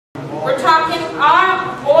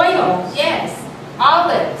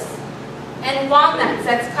olives, and walnuts.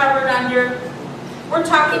 That's covered under, we're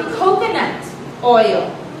talking coconut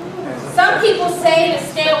oil. Some people say to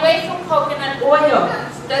stay away from coconut oil.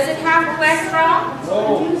 Does it have cholesterol?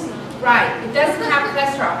 No. Right, it doesn't have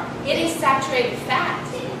cholesterol. It is saturated fat,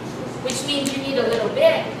 which means you need a little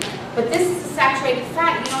bit. But this is a saturated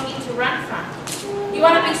fat you don't need to run from. You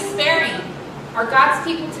want to be sparing. Are God's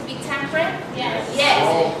people to be temperate? Yes.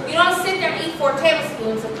 Yes. You don't sit there and eat 4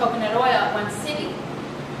 tablespoons of coconut oil at one sitting.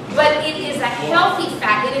 But it is a healthy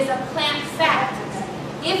fat. It is a plant fat.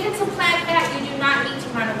 If it's a plant fat, you do not need to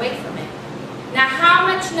run away from it. Now, how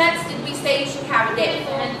much nuts did we say you should have a day?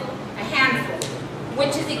 A handful,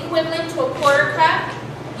 which is equivalent to a 1/4 cup.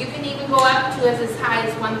 You can even go up to as high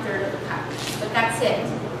as 1/3 of a cup. But that's it.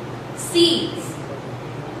 Seeds,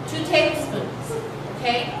 2 tablespoons,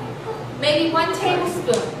 okay? Maybe 1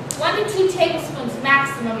 tablespoon, 1 to 2 tablespoons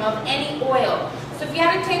maximum of any oil. So if you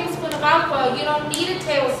had a tablespoon of olive oil, you don't need a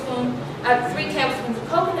tablespoon of 3 tablespoons of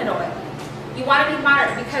coconut oil. You want to be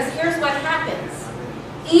moderate, because here's what happens.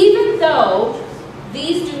 Even though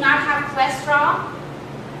these do not have cholesterol,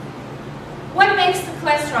 what makes the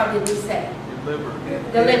cholesterol, did we say? The liver.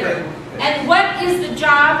 The liver. And what is the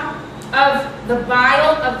job of the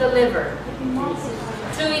bile of the liver?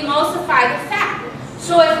 To emulsify the fat.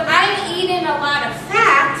 So if I'm eating a lot of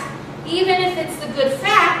fat, even if it's the good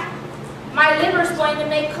fat, my liver is going to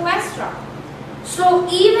make cholesterol. So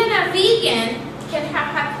even a vegan can have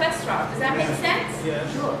high cholesterol. Does that make sense? Yeah,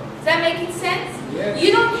 sure. Is that making sense? Yes.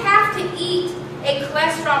 You don't have to eat a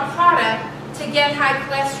cholesterol product to get high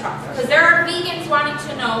cholesterol. Because there are vegans wanting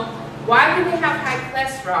to know, why do they have high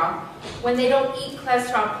cholesterol when they don't eat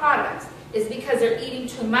cholesterol products? It's because they're eating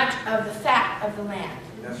too much of the fat of the land.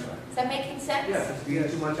 That's right. Is that making sense? Yes, if you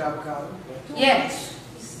eat too much avocado. Yes.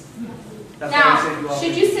 That's why Now, I said you all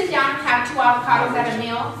should you sit down and have 2 avocados at a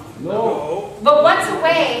meal? No. But what's a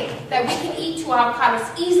way that we can eat 2 avocados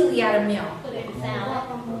easily at a meal? Put it in salad.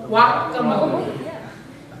 Guacamole.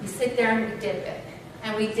 We sit there and we dip it.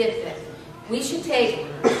 And we dip it. We should take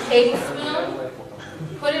a tablespoon,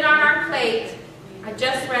 put it on our plate. I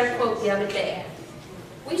just read a quote the other day.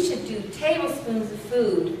 We should do tablespoons of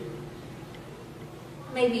food,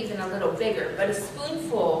 maybe even a little bigger, but a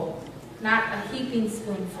spoonful, not a heaping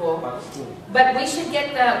spoonful. But we should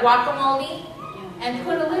get the guacamole and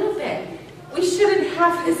put a little bit. We shouldn't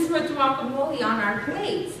have this much guacamole on our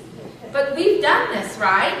plates. But we've done this,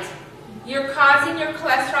 right? You're causing your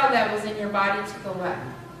cholesterol levels in your body to go up.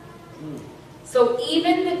 So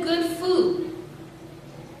even the good food,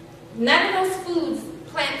 none of those foods,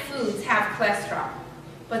 plant foods, have cholesterol.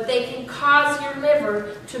 But they can cause your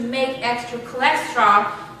liver to make extra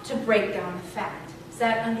cholesterol to break down the fat. Is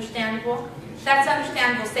that understandable? If that's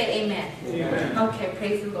understandable, say amen. Amen. Okay,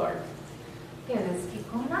 praise the Lord. Okay, let's keep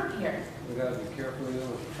going on here. We gotta be careful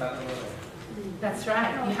with fat and oil. That's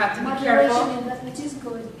right. You have to be Moderation careful. in that which is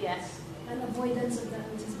good, Yes. and avoidance of that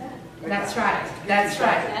which is bad. That's right. That's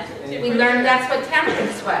right. That's what We different learned is. that's what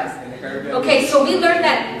temperance was. And the Caribbean. Okay, so we learned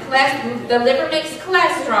that the liver makes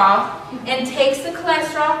cholesterol and takes the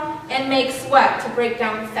cholesterol and makes what to break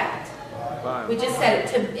down the fat? We just said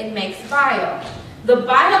it. It makes bile. The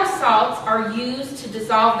bile salts are used to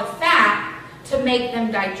dissolve the fat to make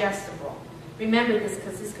them digestible. Remember this,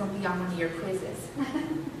 because this is going to be on one of your quizzes.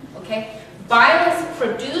 Okay? Bile is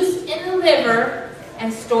produced in the liver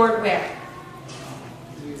and stored where?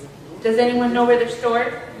 Does anyone know where they're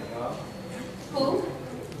stored? Who?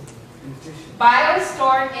 Bile is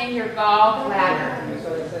stored in your gallbladder.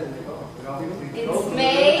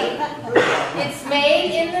 It's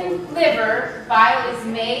made in the liver. Bile is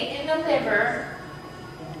made in the liver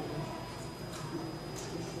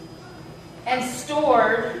and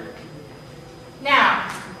stored. Now,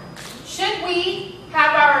 should we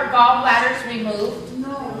have our gallbladders removed?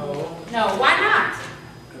 No. No, why not?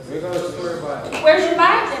 We're gonna store it by. Where's your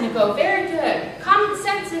bile going to go? Very good. Common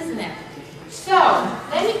sense, isn't it? So,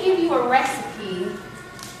 let me give you a recipe.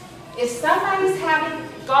 If somebody's having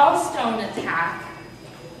gallstone attack,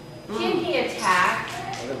 kidney attack,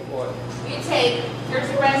 you take, here's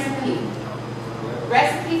a recipe.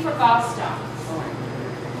 Recipe for gallstones.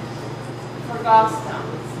 For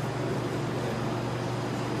gallstones.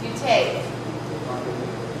 You take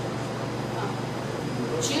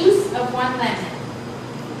juice of 1 lemon.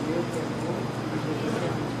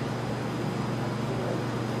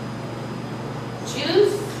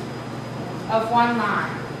 Juice of 1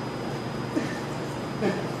 lime.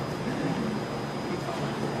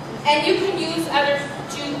 And you can use other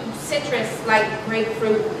citrus like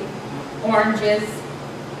grapefruit, oranges,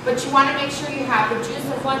 but you want to make sure you have the juice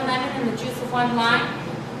of 1 lemon and the juice of 1 lime.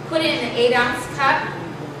 Put it in an 8-ounce cup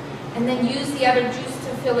and then use the other juice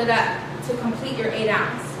to fill it up to complete your 8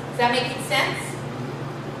 ounce. Does that make sense?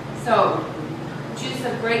 So, juice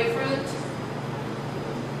of grapefruit,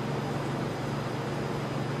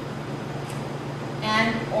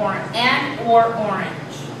 or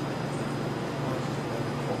orange.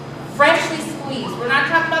 Freshly squeezed. We're not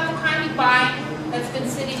talking about the kind you buy that's been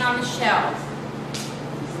sitting on the shelves.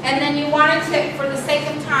 And then you want to take, for the sake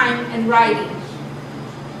of time and writing,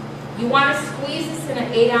 you want to squeeze this in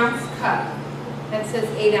an 8 ounce cup that says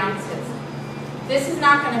 8 ounces. This is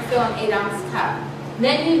not going to fill an 8 ounce cup.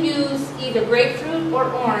 Then you use either grapefruit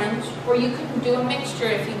or orange, or you can do a mixture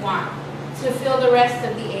if you want, to fill the rest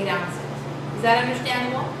of the 8 ounces. Is that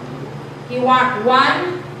understandable? You want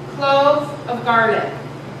 1 clove of garlic.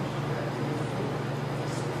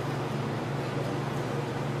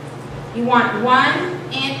 You want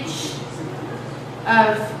 1 inch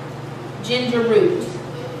of ginger root.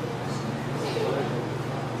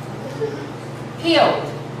 Peeled.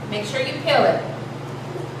 Make sure you peel it.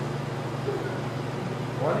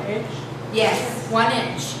 1 inch? Yes, 1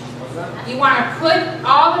 inch. What's that? You want to put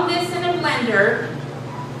all of this in a blender.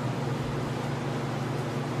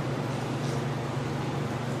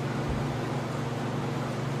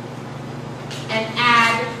 And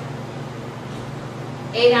add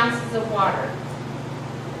 8 ounces of water.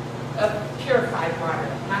 Of purified water,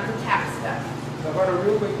 not the tap stuff. So about a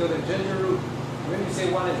real quick though, the ginger root. When you say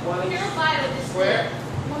 1 inch, 1 inch Purified or square?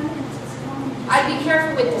 1 inch is 1 inch. I'd be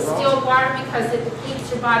careful with distilled water because it depletes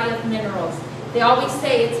your body of minerals. They always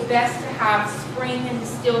say it's best to have spring and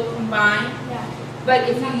distilled combined, Yeah. but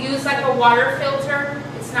if you use like a water filter,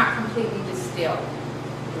 it's not completely distilled.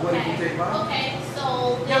 What did you take, Bob? Okay,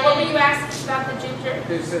 so Now, what were you asking about the ginger?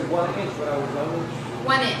 They said 1 inch, but I was 1 inch.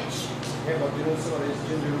 1 inch. Yeah, but you know some of this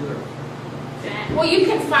ginger root are Well, you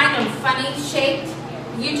can find them funny shaped.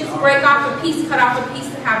 You just break off a piece, cut off a piece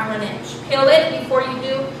to have 1 inch. Peel it before you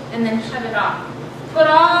do, and then cut it off. Put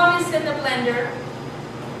all this in the blender,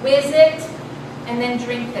 whiz it, and then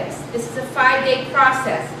drink this. This is a 5-day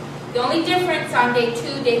process. The only difference on day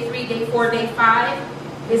 2, day 3, day 4, day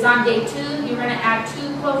 5 is on day 2, you're going to add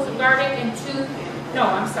 2 cloves of garlic and 2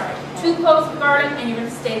 cloves of garlic, and you're going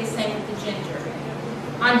to stay the same with the ginger.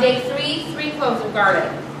 On day 3, 3 cloves of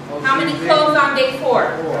garlic. How many cloves on day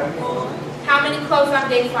 4? 4. How many cloves on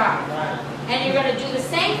day 5? And you're going to do the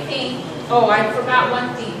same thing. Oh, I forgot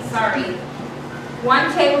one thing. Sorry.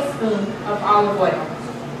 1 tablespoon of olive oil.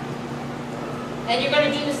 And you're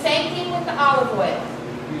going to do the same thing with the olive oil.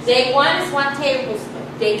 Day 1 is 1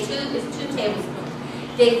 tablespoon. Day 2 is 2 tablespoons.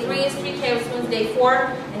 Day 3 is 3 tablespoons. Day 4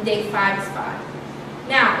 and day 5 is 5.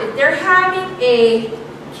 Now, if they're having a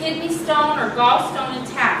kidney stone or gallstone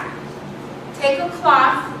attack, take a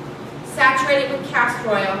cloth, saturate it with castor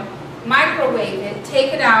oil, microwave it,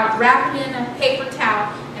 take it out, wrap it in a paper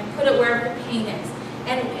towel, and put it wherever the pain is.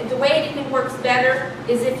 And the way it even works better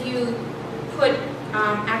is if you put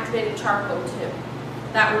activated charcoal too.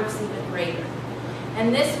 That works even greater.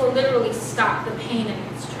 And this will literally stop the pain in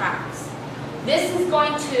its tracks. This is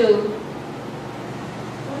going to,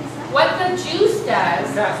 what the juice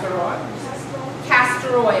does,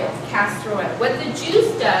 Castor oil? castor oil. What the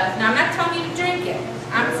juice does, now I'm not telling you to drink it,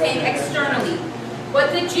 I'm saying externally.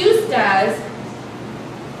 What the juice does,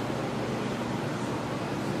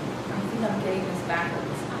 I think I'm getting this backwards.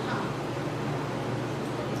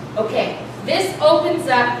 Okay, this opens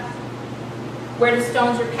up where the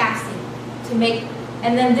stones are passing to make,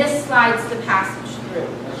 and then this slides the passage through.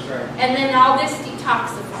 That's right. And then all this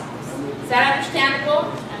detoxifies. Is that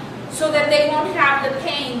understandable? So that they won't have the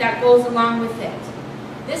pain that goes along with it.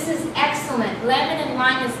 This is excellent. Lemon and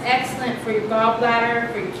lime is excellent for your gallbladder,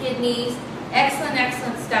 for your kidneys. Excellent,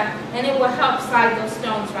 excellent stuff. And it will help slide those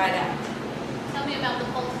stones right out. tell me about the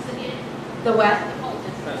poultice again. The what? The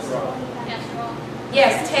poultice. That's right. Casserole.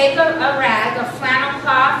 Yes, take a rag, a flannel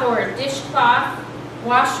cloth or a dishcloth,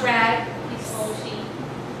 wash rag. Piece of old sheet.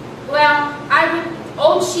 Well,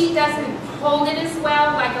 old sheet doesn't hold it as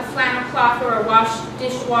well like a flannel cloth or a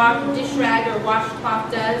dish rag or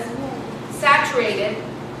washcloth does. Saturate it,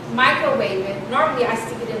 microwave it. Normally I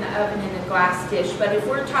stick it in the oven in a glass dish, but if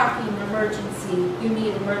we're talking emergency, you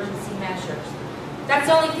need emergency measures. That's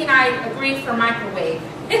the only thing I agree for microwave,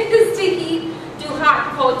 is to heat, do hot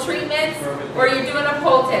and cold treatments, or you're doing a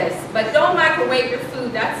poultice. But don't microwave your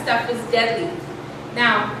food, that stuff is deadly.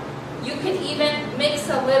 Now, you can even mix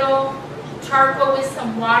a little charcoal with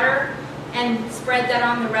some water and spread that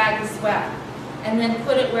on the rag as well. And then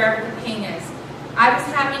put it wherever the pain is. I was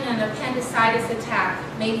having an appendicitis attack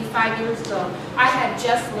maybe 5 years ago. I had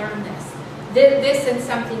just learned this. This and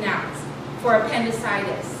something else for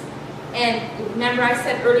appendicitis. And remember I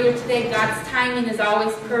said earlier today, God's timing is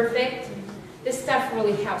always perfect. This stuff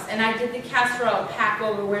really helps. And I did the castor oil pack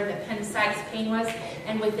over where the appendicitis pain was,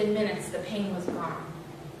 and within minutes the pain was gone.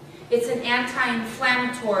 It's an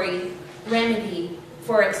anti-inflammatory remedy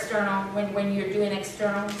for external, when you're doing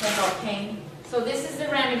external mental pain. So this is the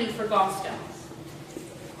remedy for gallstones.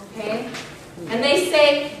 Okay? And they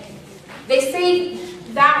say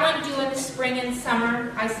that one do in the spring and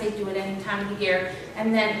summer. I say do it any time of the year.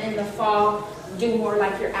 And then in the fall, do more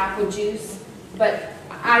like your apple juice. But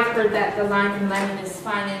I've heard that the lime and lemon is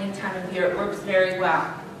fine any time of year. It works very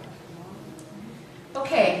well.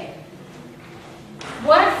 Okay.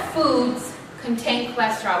 What foods contain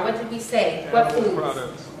cholesterol? What did we say? What foods?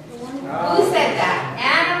 Products. Who said that?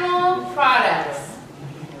 Animal products.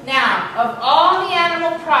 Now, of all the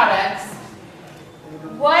animal products,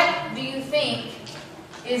 what do you think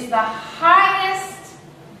is the highest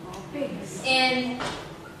in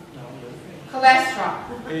cholesterol?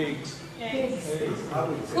 Eggs.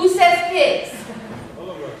 Who says pigs?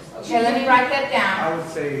 Okay, let me write that down. I would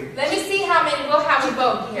say. Let me see how many we'll have a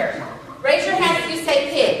vote here. Raise your hand if you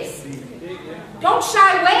say pigs. Don't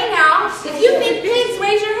shy away now. If you think pigs,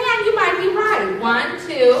 raise your hand. You might be right. 1,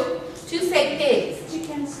 2. 2 say pigs.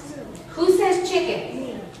 Chickens too. Who says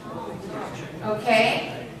chicken?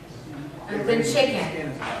 Okay. And then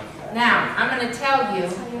chicken. Now, I'm going to tell you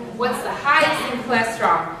what's the highest in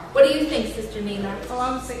cholesterol. What do you think, Sister Nina? Oh,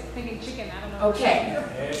 I was thinking chicken. I don't know. Okay.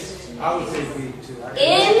 I would say pig too.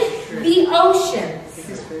 In the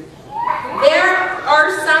oceans, there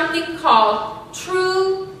are something called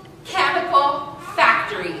true chemical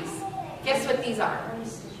factories. Guess what these are?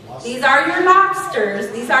 These are your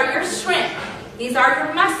lobsters. These are your shrimp. These are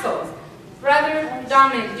your mussels. Brother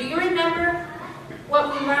Dominic, do you remember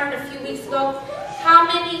what we learned a few weeks ago? How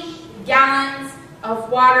many gallons of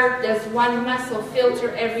water does one mussel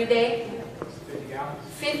filter every day?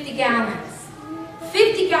 50 gallons.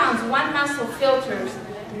 50 gallons, one mussel filters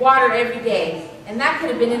water every day. And that could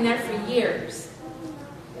have been in there for years.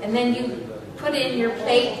 And then you put it in your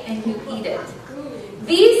plate and you eat it.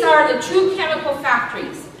 These are the true chemical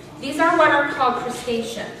factories. These are what are called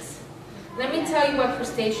crustaceans. Let me tell you what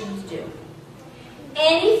crustaceans do.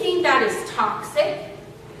 Anything that is toxic,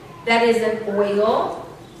 that is an oil,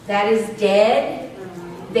 that is dead,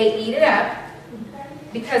 they eat it up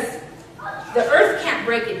because the earth can't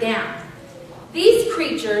break it down. These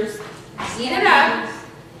creatures eat it up.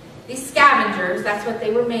 These scavengers, that's what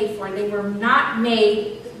they were made for. They were not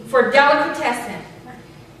made for delicatessen.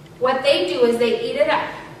 What they do is they eat it up.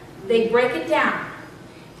 They break it down.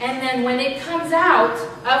 And then when it comes out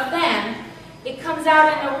of them, it comes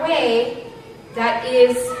out in a way that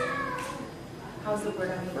is, how's the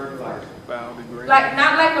word I'm looking for? Like,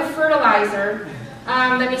 not like a fertilizer.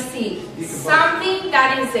 Let me see. Something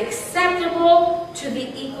that is acceptable to the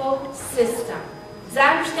ecosystem. Is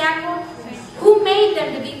that understandable? Who made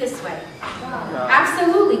them to be this way?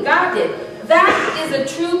 Absolutely, God did. That is a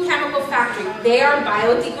true chemical factory. They are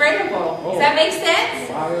biodegradable. Does that make sense?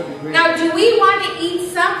 Now, do we want to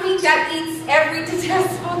eat something that eats every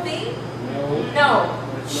detestable thing? No.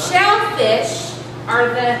 Shellfish are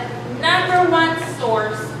the #1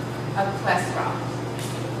 source of cholesterol.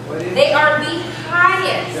 They are the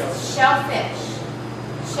highest. Shellfish.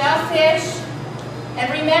 Shellfish.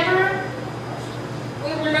 And remember,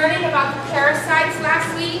 we were learning about the parasites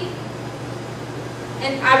last week.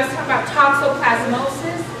 And I was talking about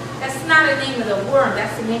toxoplasmosis. That's not the name of the worm.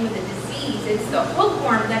 That's the name of the disease. It's the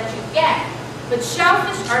hookworm that you get. But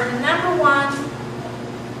shellfish are the #1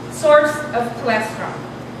 source of cholesterol.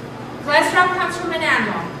 Cholesterol comes from an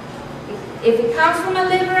animal. If it comes from a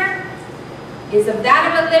liver, is of that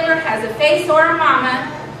of a liver, has a face or a mama,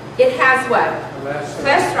 it has what?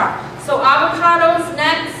 Cholesterol. So avocados,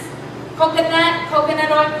 nuts, coconut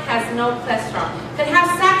oil has no cholesterol. It can have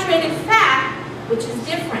saturated fat, which is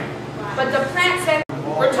different. But the plant said,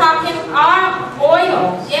 we're talking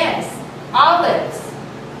oil, yes, olives,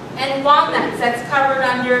 and walnuts, that's covered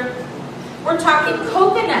under, we're talking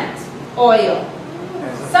coconut oil.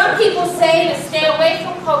 Some people say to stay away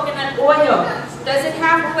from coconut oil. Does it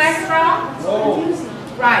have cholesterol? No.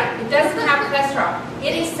 Right, it doesn't have cholesterol.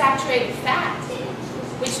 It is saturated fat,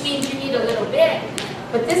 which means you need a little bit.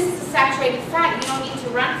 But this is a saturated fat you don't need to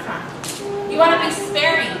run from. You want to be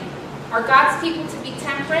sparing. Are God's people to be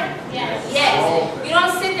temperate? Yes. Yes. You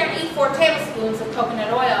don't sit there and eat 4 tablespoons of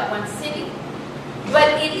coconut oil at one sitting. But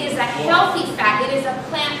it is a healthy fat. It is a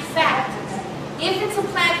plant fat. If it's a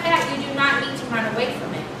plant fat, you do not need to run away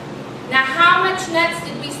from it. Now, how much nuts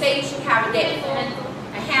did we say you should have a day?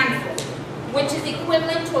 A handful. Which is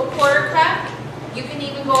equivalent to a 1/4 cup. You can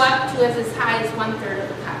even go up to as high as 1/3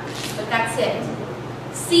 of a cup, but that's it.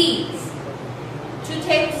 Seeds, 2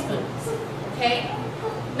 tablespoons, okay?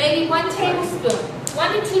 Maybe 1 tablespoon,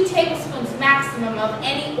 1 to 2 tablespoons maximum of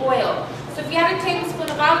any oil. So if you have a tablespoon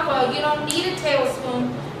of olive oil, you don't need a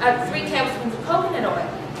tablespoon, 3 tablespoons of coconut oil.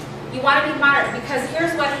 You want to be moderate, because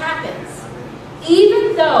here's what happens.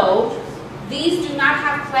 Even though these do not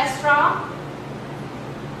have cholesterol,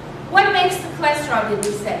 what makes the cholesterol, did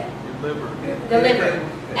we say? The liver.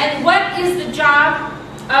 And what is the job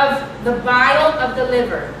of the bile of the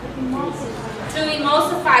liver? To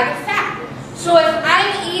emulsify the fat. So if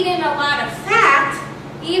I'm eating a lot of fat,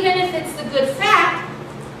 even if it's the good fat,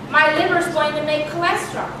 my liver is going to make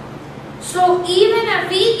cholesterol. So even a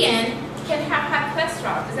vegan can have high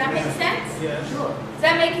cholesterol. Does that make sense? Yeah, sure. Is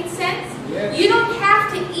that making sense? Yes. You don't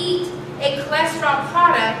have to eat a cholesterol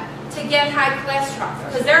product to get high cholesterol.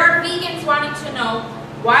 Because there are vegans wanting to know,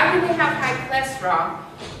 why do they have high cholesterol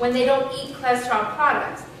when they don't eat cholesterol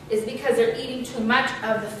products? It's because they're eating too much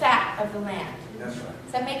of the fat of the land. That's right.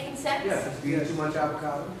 Is that making sense? Yeah, if you eat too much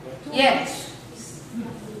avocado. Yes.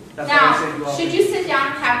 That's why I said Now, you all should you sit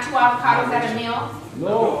down and have 2 avocados at a meal?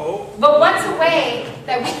 No. But what's a way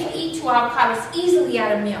that we can eat 2 avocados easily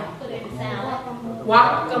at a meal? Put it in salad.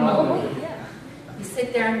 Guacamole. You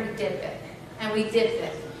sit there and we dip it. And we dip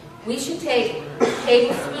it. We should take a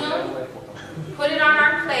tablespoon, put it on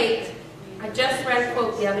our plate. I just read a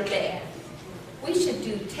quote the other day. We should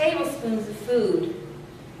do tablespoons of food,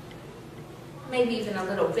 maybe even a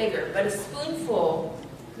little bigger, but a spoonful,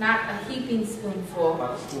 not a heaping spoonful.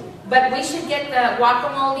 But we should get the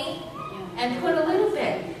guacamole and put a little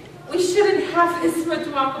bit. We shouldn't have this much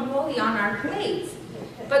guacamole on our plates.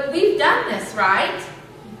 But we've done this, right?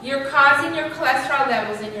 You're causing your cholesterol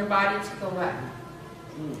levels in your body to go up.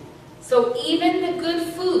 So even the good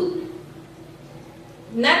food,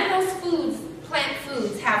 none of those foods, plant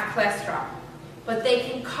foods, have cholesterol. But they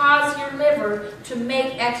can cause your liver to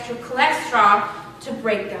make extra cholesterol to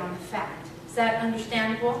break down the fat. Is that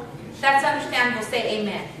understandable? If that's understandable, say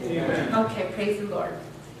amen. Amen. Okay, praise the Lord.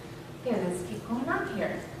 Yeah, let's keep going on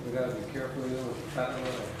here. We gotta be careful, you know, with fat and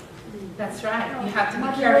all that. That's right. You have to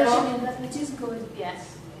be careful. Moderation in that which is good,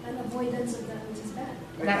 Yes. and avoidance of that which is bad.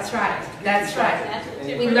 That's right. That's right. That's what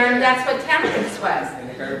We different- learned that's what temperance was. In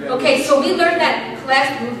the Caribbean. Okay, so we learned that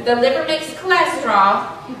the liver makes cholesterol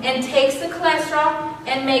and takes the cholesterol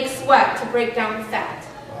and makes what to break down the fat?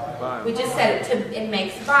 Fine. We just said it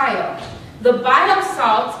makes bile. The bile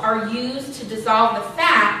salts are used to dissolve the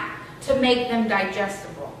fat to make them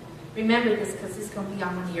digestible. Remember this because this is going to be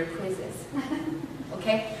on one of your quizzes.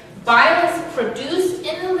 Okay? Bile is produced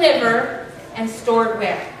in the liver and stored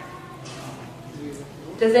where?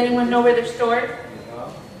 Does anyone know where they're stored?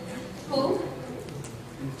 Who?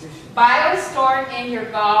 Bile is stored in your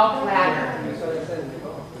gallbladder.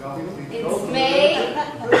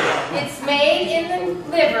 It's made in the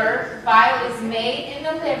liver. Bile is made in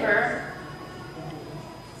the liver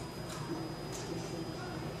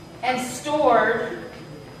and stored.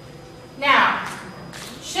 Now,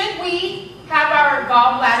 should we have our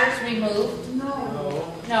gallbladders removed?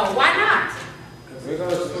 No. No, why not? We're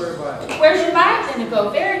gonna store by. Where's your bile going to go?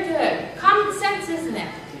 Very good. Common sense, isn't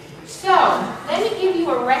it? So, let me give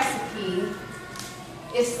you a recipe.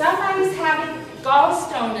 If somebody's having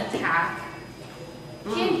gallstone attack,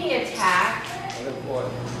 kidney attack,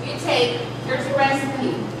 you take, here's a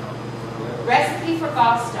recipe. Recipe for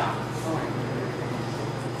gallstones.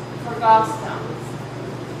 For gallstones.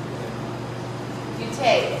 You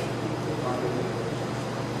take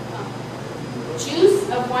juice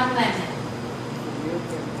of 1 lemon.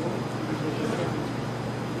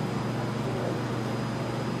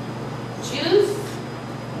 Juice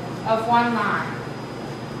of 1 lime.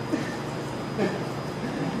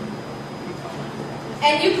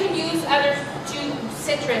 And you can use other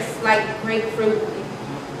citrus like grapefruit,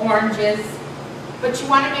 oranges, but you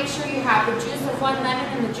want to make sure you have the juice of 1 lemon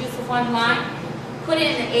and the juice of 1 lime. Put it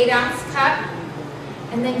in an 8-ounce cup,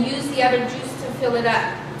 and then use the other juice to fill it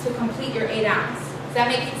up to complete your 8 ounce. Is that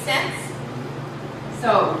making sense?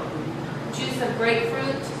 So, juice of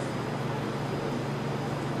grapefruit,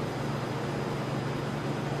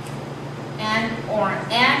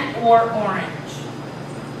 or orange.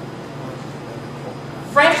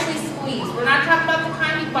 Freshly squeezed. We're not talking about the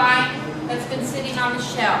kind you buy that's been sitting on the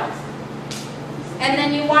shelves. And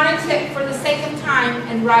then you want to, for the sake of time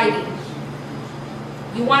and writing,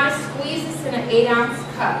 you want to squeeze this in an 8-ounce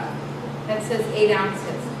cup that says 8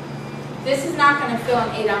 ounces. This is not going to fill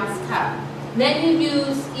an 8-ounce cup. Then you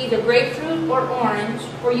use either grapefruit or orange,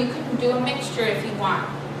 or you can do a mixture if you want,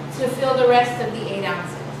 to fill the rest of the 8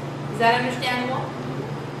 ounces. Is that understandable?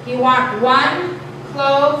 You want 1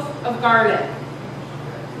 clove of garlic.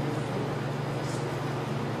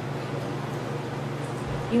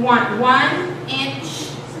 You want 1 inch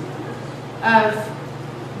of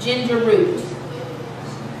ginger root.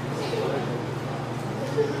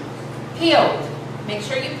 Peeled. Make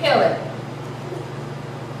sure you peel it.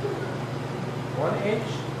 1 inch?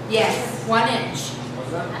 Yes, 1 inch.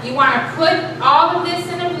 What's that? You want to put all of this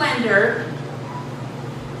in a blender.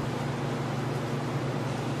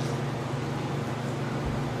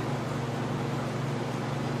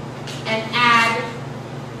 And add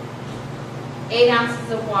 8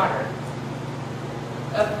 ounces of water.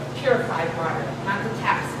 Of purified water, not the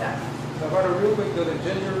tap stuff. So about a real quick though, the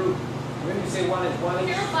ginger root. When you say 1 inch, 1 inch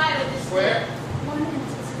Purified or square? distilled? 1 inch is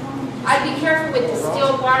 1 inch. I'd be careful with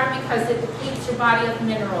distilled water because it depletes your body of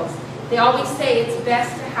minerals. They always say it's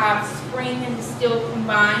best to have spring and distilled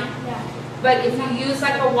combined, Yeah. but if you use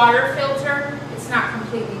like a water filter, it's not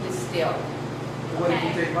completely distilled. What did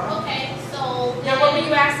you take, Bob? Okay, so Now, what were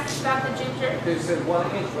you asking about the ginger? They said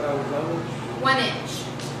 1 inch, but I was 1 inch. 1 inch.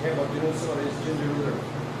 Yeah, but you know some of this ginger root.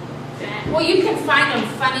 Well, you can find them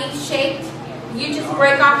funny shaped. You just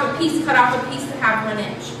break off a piece, cut off a piece to have 1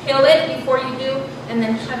 inch. Peel it before you do, and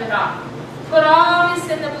then cut it off. Put all this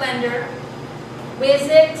in the blender, whiz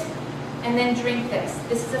it, and then drink this.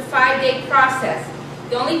 This is a 5-day process.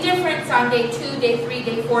 The only difference on day 2, day 3,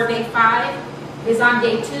 day 4, day 5 is on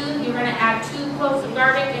day 2, you're going to add 2 cloves of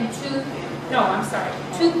garlic and 2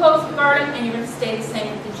 cloves of garlic, and you're going to stay the same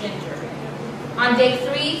with the ginger. On day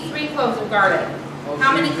 3, 3 cloves of garlic.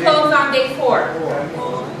 How many cloves on day 4?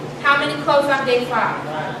 How many cloves on day 5?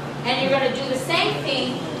 And you're going to do the same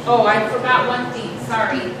thing. Oh, I forgot one thing.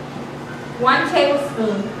 Sorry. 1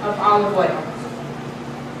 tablespoon of olive oil.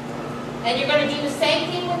 And you're going to do the same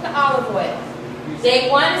thing with the olive oil. Day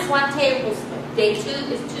 1 is 1 tablespoon. Day 2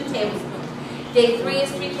 is 2 tablespoons. Day 3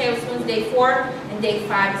 is 3 tablespoons. Day 4 and day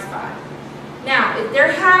 5 is 5. Now, if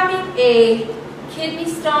they're having a kidney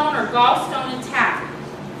stone or gallstone attack,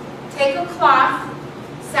 take a cloth,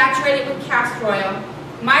 saturate it with castor oil,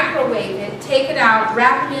 microwave it, take it out,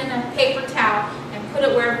 wrap it in a paper towel, and put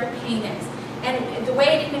it wherever the pain is. And the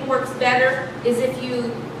way it even works better is if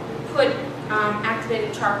you put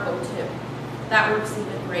activated charcoal too. That works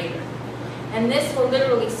even greater. And this will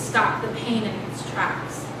literally stop the pain in its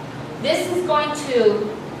tracks. This is going to,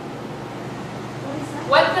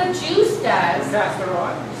 what the juice does, castor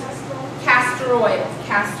oil.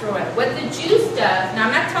 What the juice does, now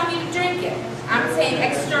I'm not telling you to drink it, I'm saying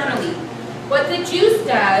externally. What the juice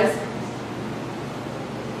does,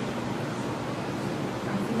 I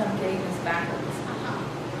think I'm getting this backwards.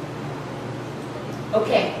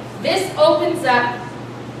 Okay, this opens up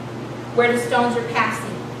where the stones are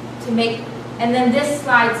passing to make, and then this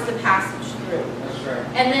slides the passage through. That's right.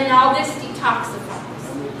 And then all this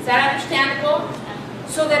detoxifies. Is that understandable?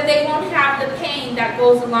 So that they won't have the pain that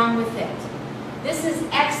goes along with it. This is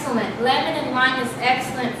excellent. Lemon and lime is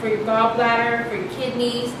excellent for your gallbladder, for your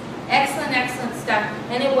kidneys. Excellent, excellent stuff.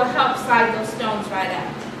 And it will help slide those stones right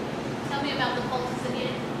out. Tell me about the poultice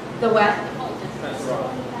again. The what? The poultice.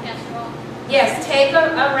 Casserole. Casserole. Yes, take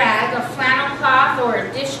a rag, a flannel cloth or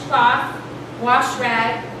a dishcloth, wash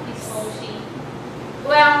rag. Piece of old sheet.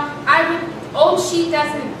 Well, old sheet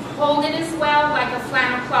doesn't hold it as well like a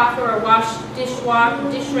flannel cloth or a dish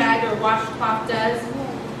rag or washcloth does.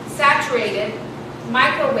 Saturate it,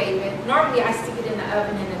 microwave it. Normally I stick it in the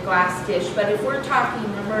oven in a glass dish, but if we're talking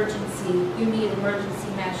emergency, you need emergency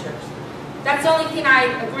measures. That's the only thing I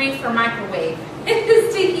agree for microwave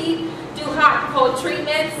is to do hot and cold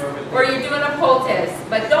treatments or you're doing a poultice.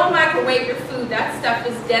 But don't microwave your food. That stuff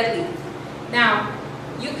is deadly. Now,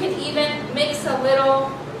 you can even mix a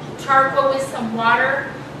little charcoal with some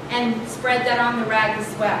water and spread that on the rag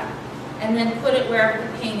as well. And then put it wherever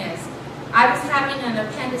the pain is. I was having an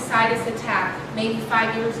appendicitis attack maybe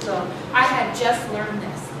 5 years ago. I had just learned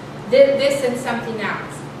this. This and something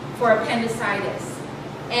else for appendicitis.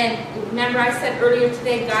 And remember I said earlier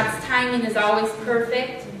today, God's timing is always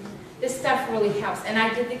perfect. This stuff really helps. And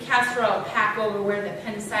I did the castor oil pack over where the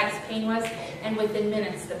appendicitis pain was, and within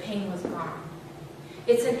minutes the pain was gone.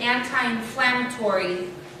 It's an anti-inflammatory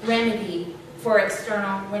remedy for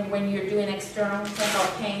external, when you're doing external to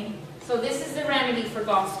help pain. So this is the remedy for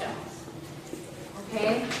gallstones.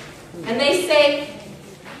 Okay? And they say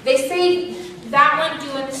that one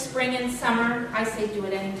do in the spring and summer. I say do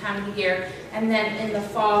it any time of the year. And then in the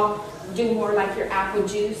fall, do more like your apple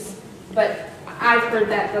juice. But I've heard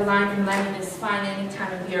that the lime and lemon is fine any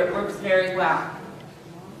time of year. It works very well.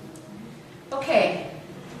 Okay.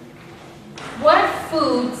 What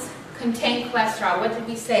foods contain cholesterol? What did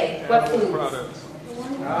we say? What foods?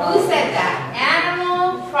 Who said that?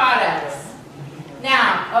 Animal products.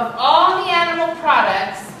 Now, of all the animal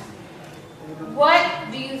products, what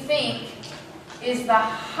do you think is the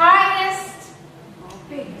highest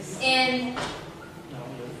in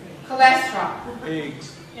cholesterol?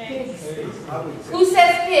 Eggs. Eggs. Who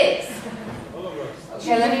says pigs? All of us.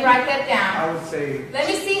 Okay, let me write that down. I would say Let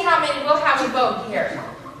me see how many, we'll have a vote here.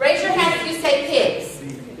 Raise your hand if you say pigs.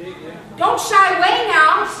 Pig, yeah. Don't shy away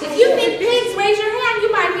now. If you think pigs, raise your hand.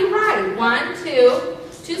 You might be right. 1, 2.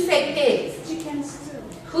 2 say pigs. Chickens too.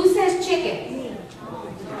 Who says chicken?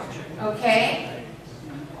 Okay.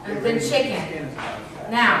 And then chicken.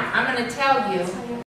 Now, I'm going to tell you